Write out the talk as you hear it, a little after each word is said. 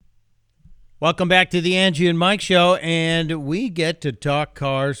Welcome back to the Angie and Mike Show, and we get to talk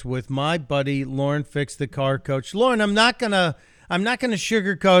cars with my buddy Lauren Fix, the car coach. Lauren, I'm not gonna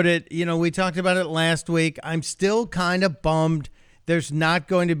sugarcoat it. You know, we talked about it last week. I'm still kind of bummed. There's not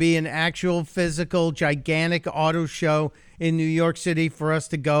going to be an actual physical gigantic auto show in New York City for us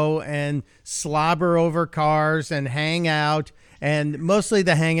to go and slobber over cars and hang out. And mostly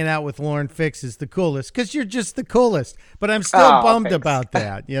the hanging out with Lauren Fix is the coolest because you're just the coolest. But I'm still Oh, bummed thanks. about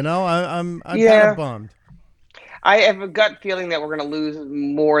that. I'm kind of Yeah, bummed. I have a gut feeling that we're going to lose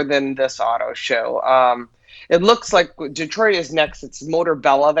more than this auto show. It looks like Detroit is next. It's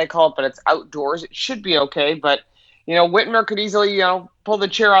Motorbella, they call it, but it's outdoors. It should be okay, but Whitmer could easily, pull the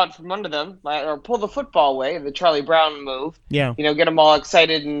chair out from under them or pull the football away, the Charlie Brown move. Yeah. Get them all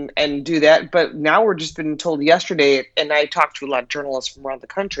excited and do that. But now we're just been told yesterday, and I talked to a lot of journalists from around the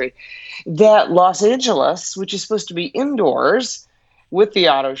country, that Los Angeles, which is supposed to be indoors with the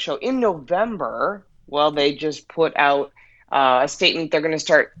auto show in November, well, they just put out a statement they're going to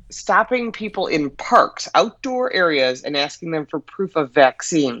start stopping people in parks, outdoor areas, and asking them for proof of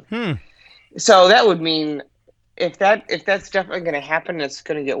vaccine. Hmm. So that would mean if that's definitely going to happen, it's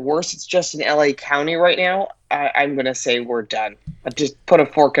going to get worse. It's just in LA County right now. I'm going to say we're done. Just put a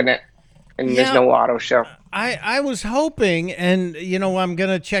fork in it, and there's Yeah. no auto show. I was hoping, and I'm going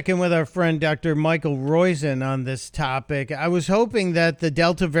to check in with our friend Dr. Michael Roizen on this topic. I was hoping that the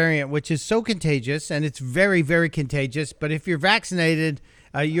Delta variant, which is so contagious, and it's very, very contagious, but if you're vaccinated,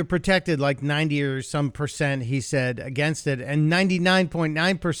 you're protected like 90 or some percent, he said, against it, and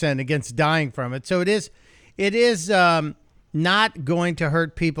 99.9% against dying from it. So it is not going to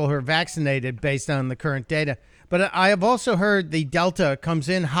hurt people who are vaccinated based on the current data. But I have also heard the Delta comes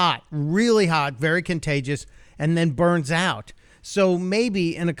in hot, really hot, very contagious, and then burns out. So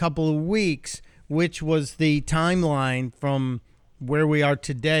maybe in a couple of weeks, which was the timeline from where we are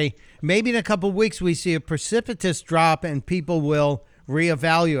today, maybe in a couple of weeks we see a precipitous drop and people will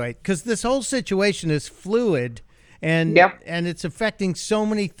reevaluate because this whole situation is fluid and Yep. and it's affecting so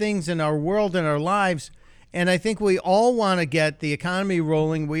many things in our world and our lives. And I think we all want to get the economy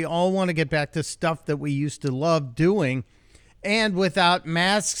rolling. We all want to get back to stuff that we used to love doing, and without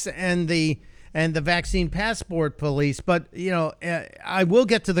masks and the vaccine passport police. But I will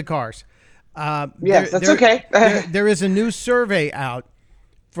get to the cars. Yes, that's okay. There is a new survey out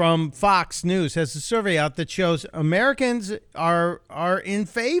from Fox News. Has a survey out that shows Americans are in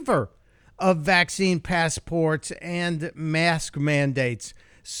favor of vaccine passports and mask mandates.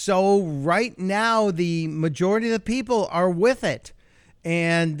 So right now, the majority of the people are with it,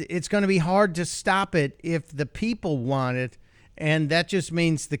 and it's going to be hard to stop it if the people want it, and that just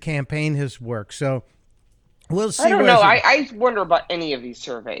means the campaign has worked. So we'll I see don't where. know. I wonder about any of these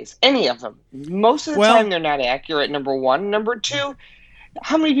surveys. Any of them. Most of the time, Well, they're not accurate. Number one. Number two,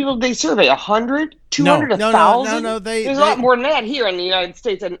 how many people did they survey? 100, two no, hundred, a no, no, no, thousand? no. They There's a lot they more than that here in the United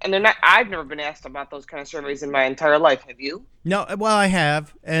States, and they're not. I've never been asked about those kind of surveys in my entire life. Have you? No, well, I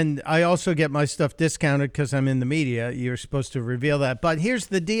have, and I also get my stuff discounted because I'm in the media. You're supposed to reveal that, but here's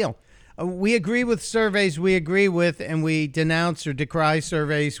the deal: we agree with surveys we agree with, and we denounce or decry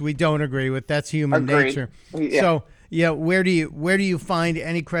surveys we don't agree with. That's human Agreed. nature. Yeah. So, yeah, where do you find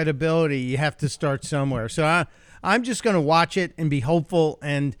any credibility? You have to start somewhere. So I'm just going to watch it and be hopeful,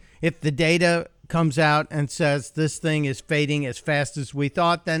 and if the data comes out and says this thing is fading as fast as we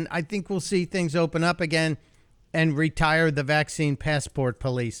thought, then I think we'll see things open up again and retire the vaccine passport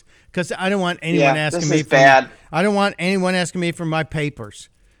police because I don't want anyone Yeah. asking This me is for bad. I don't want anyone asking me for my papers.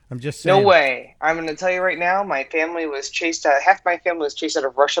 I'm just No saying. way. I'm going to tell you right now. My family was chased out. Half my family was chased out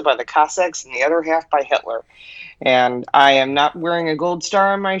of Russia by the Cossacks, and the other half by Hitler. And I am not wearing a gold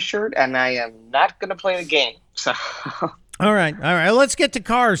star on my shirt, and I am not going to play the game. So, All right, all right. Let's get to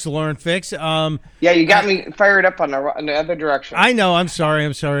cars, Lauren Fix. yeah, you got I, me fired up on the other direction. I know. I'm sorry.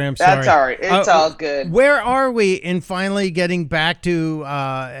 I'm sorry. I'm That's sorry. all right. It's all good. Where are we in finally getting back to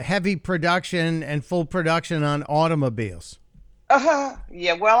heavy production and full production on automobiles?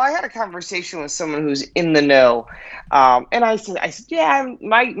 Yeah. Well, I had a conversation with someone who's in the know, and I said, yeah,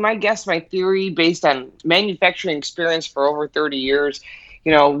 my guess, my theory, based on manufacturing experience for over 30 years,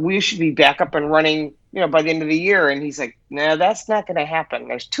 we should be back up and running, by the end of the year. And he's like, no, that's not going to happen.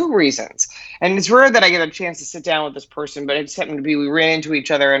 There's two reasons, and it's rare that I get a chance to sit down with this person, but it just happened to be we ran into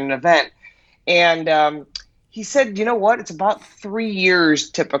each other at an event, and he said, you know what? It's about 3 years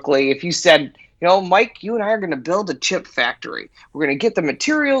typically. If you said, Mike, you and I are going to build a chip factory. We're going to get the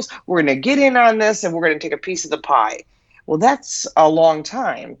materials. We're going to get in on this, and we're going to take a piece of the pie. Well, that's a long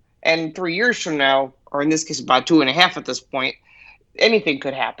time. And 3 years from now, or in this case, about two and a half at this point, anything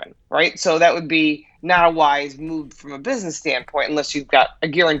could happen, right? So that would be not a wise move from a business standpoint unless you've got a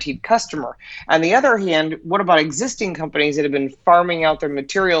guaranteed customer. On the other hand, what about existing companies that have been farming out their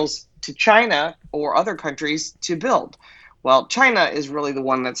materials to China or other countries to build? Well, China is really the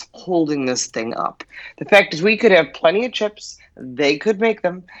one that's holding this thing up. The fact is, we could have plenty of chips, they could make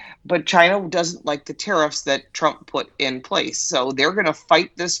them, but China doesn't like the tariffs that Trump put in place. So they're going to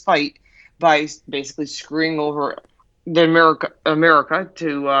fight this fight by basically screwing over the America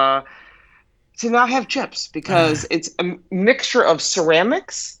to not have chips because it's a mixture of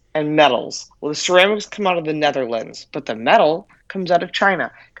ceramics and metals. Well, the ceramics come out of the Netherlands, but the metal comes out of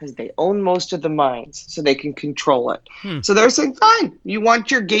China because they own most of the mines, so they can control it. So they're saying, fine, you want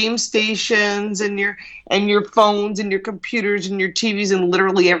your game stations and your phones and your computers and your TVs and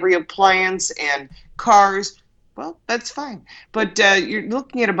literally every appliance and cars. Well, that's fine. But you're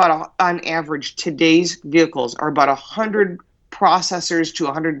looking at on average, today's vehicles are about 100 processors to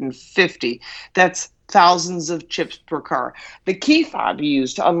 150. That's thousands of chips per car. The key fob you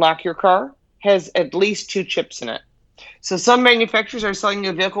use to unlock your car has at least 2 chips in it. So some manufacturers are selling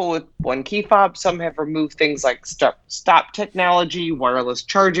you a vehicle with 1 key fob. Some have removed things like stop technology, wireless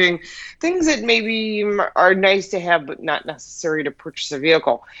charging, things that maybe are nice to have but not necessary to purchase a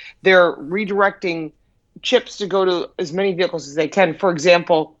vehicle. They're redirecting chips to go to as many vehicles as they can. For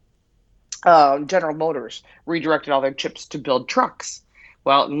example, General Motors redirected all their chips to build trucks.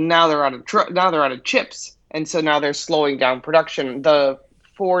 Well, now they're out of chips, and so now they're slowing down production. The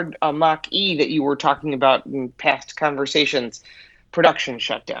Ford Mach-E that you were talking about in past conversations, production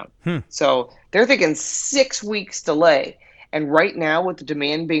shut down. So they're thinking 6 weeks delay. And right now, with the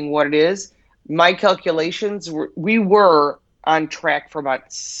demand being what it is, my calculations we were on track for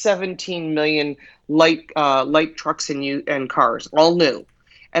about 17 million light trucks and cars, all new,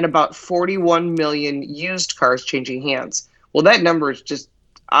 and about 41 million used cars changing hands. Well, that number is just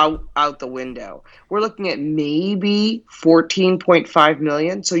out the window. We're looking at maybe 14.5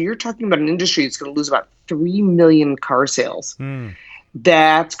 million. So you're talking about an industry that's going to lose about 3 million car sales.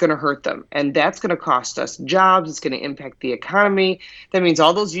 That's going to hurt them. And that's going to cost us jobs. It's going to impact the economy. That means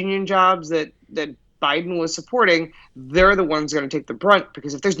all those union jobs that Biden was supporting, they're the ones going to take the brunt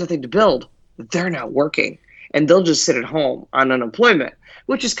because if there's nothing to build, they're not working. And they'll just sit at home on unemployment,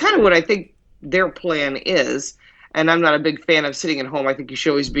 which is kind of what I think their plan is. And I'm not a big fan of sitting at home. I think you should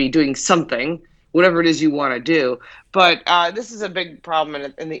always be doing something, whatever it is you want to do. But this is a big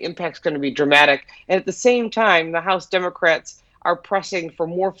problem, and the impact's going to be dramatic. And at the same time, the House Democrats are pressing for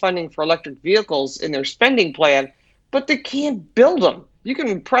more funding for electric vehicles in their spending plan, but they can't build them. You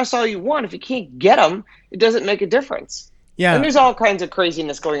can press all you want. If you can't get them, it doesn't make a difference. Yeah. And there's all kinds of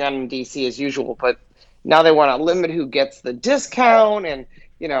craziness going on in D.C. as usual, but now they want to limit who gets the discount, and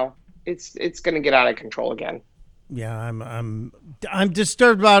it's going to get out of control again. Yeah, I'm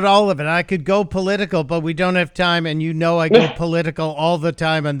disturbed about all of it. I could go political, but we don't have time, and I go political all the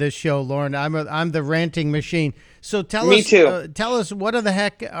time on this show, Lauren. I'm the ranting machine. So tell us what the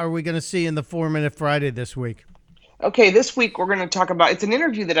heck are we going to see in the 4-Minute Friday this week? Okay, this week we're going to talk about, it's an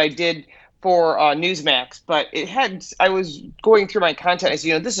interview that I did for Newsmax, but I was going through my content as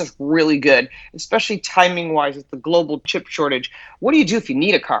this is really good, especially timing wise with the global chip shortage. What do you do if you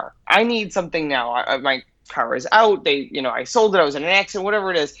need a car? I need something now. My car is out. I sold it. I was in an accident, whatever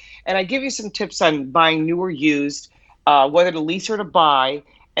it is. And I give you some tips on buying new or used, whether to lease or to buy.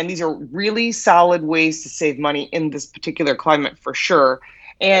 And these are really solid ways to save money in this particular climate for sure.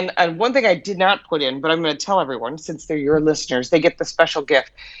 And one thing I did not put in, but I'm going to tell everyone, since they're your listeners, they get the special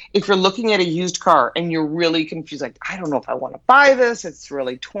gift. If you're looking at a used car and you're really confused, like, I don't know if I want to buy this, it's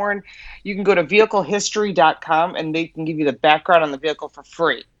really torn, you can go to vehiclehistory.com and they can give you the background on the vehicle for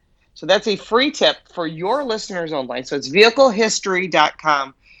free. So that's a free tip for your listeners only. So it's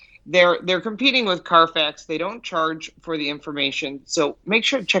vehiclehistory.com. They're competing with Carfax. They don't charge for the information. So make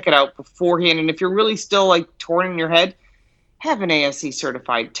sure to check it out beforehand. And if you're really still like torn in your head, have an ASE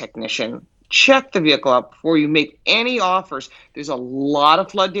certified technician. Check the vehicle out before you make any offers. There's a lot of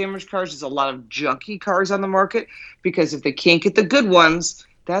flood damaged cars. There's a lot of junky cars on the market because if they can't get the good ones,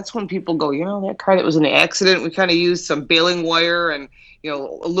 that's when people go, that car that was in an accident, we kind of used some baling wire and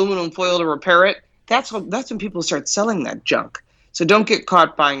aluminum foil to repair it. That's when people start selling that junk. So don't get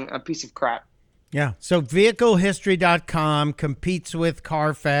caught buying a piece of crap. Yeah. So vehiclehistory.com competes with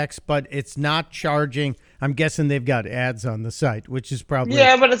Carfax, but it's not charging. I'm guessing they've got ads on the site, which is probably...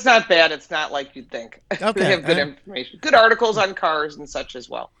 Yeah, but it's not bad. It's not like you'd think. Okay. They have good information. Good articles on cars and such as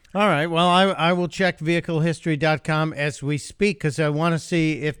well. All right. Well, I will check vehiclehistory.com as we speak because I want to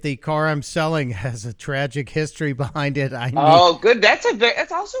see if the car I'm selling has a tragic history behind it. Oh, good. That's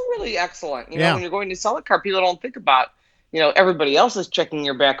also really excellent. When you're going to sell a car, people don't think about, everybody else is checking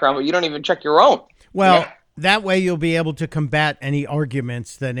your background, but you don't even check your own. Well, Yeah. that way you'll be able to combat any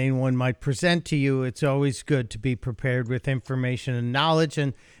arguments that anyone might present to you. It's always good to be prepared with information and knowledge.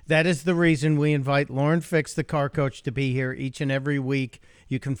 And that is the reason we invite Lauren Fix, the car coach, to be here each and every week.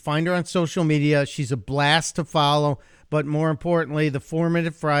 You can find her on social media. She's a blast to follow. But more importantly, the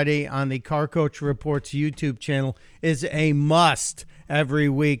 4-Minute Friday on the Car Coach Reports YouTube channel is a must every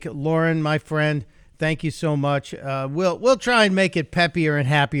week. Lauren, my friend, thank you so much. We'll try and make it peppier and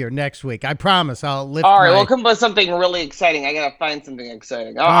happier next week. I promise. I'll lift All right, my. we'll come up with something really exciting. I gotta find something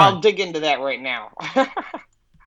exciting. All I'll right. dig into that right now.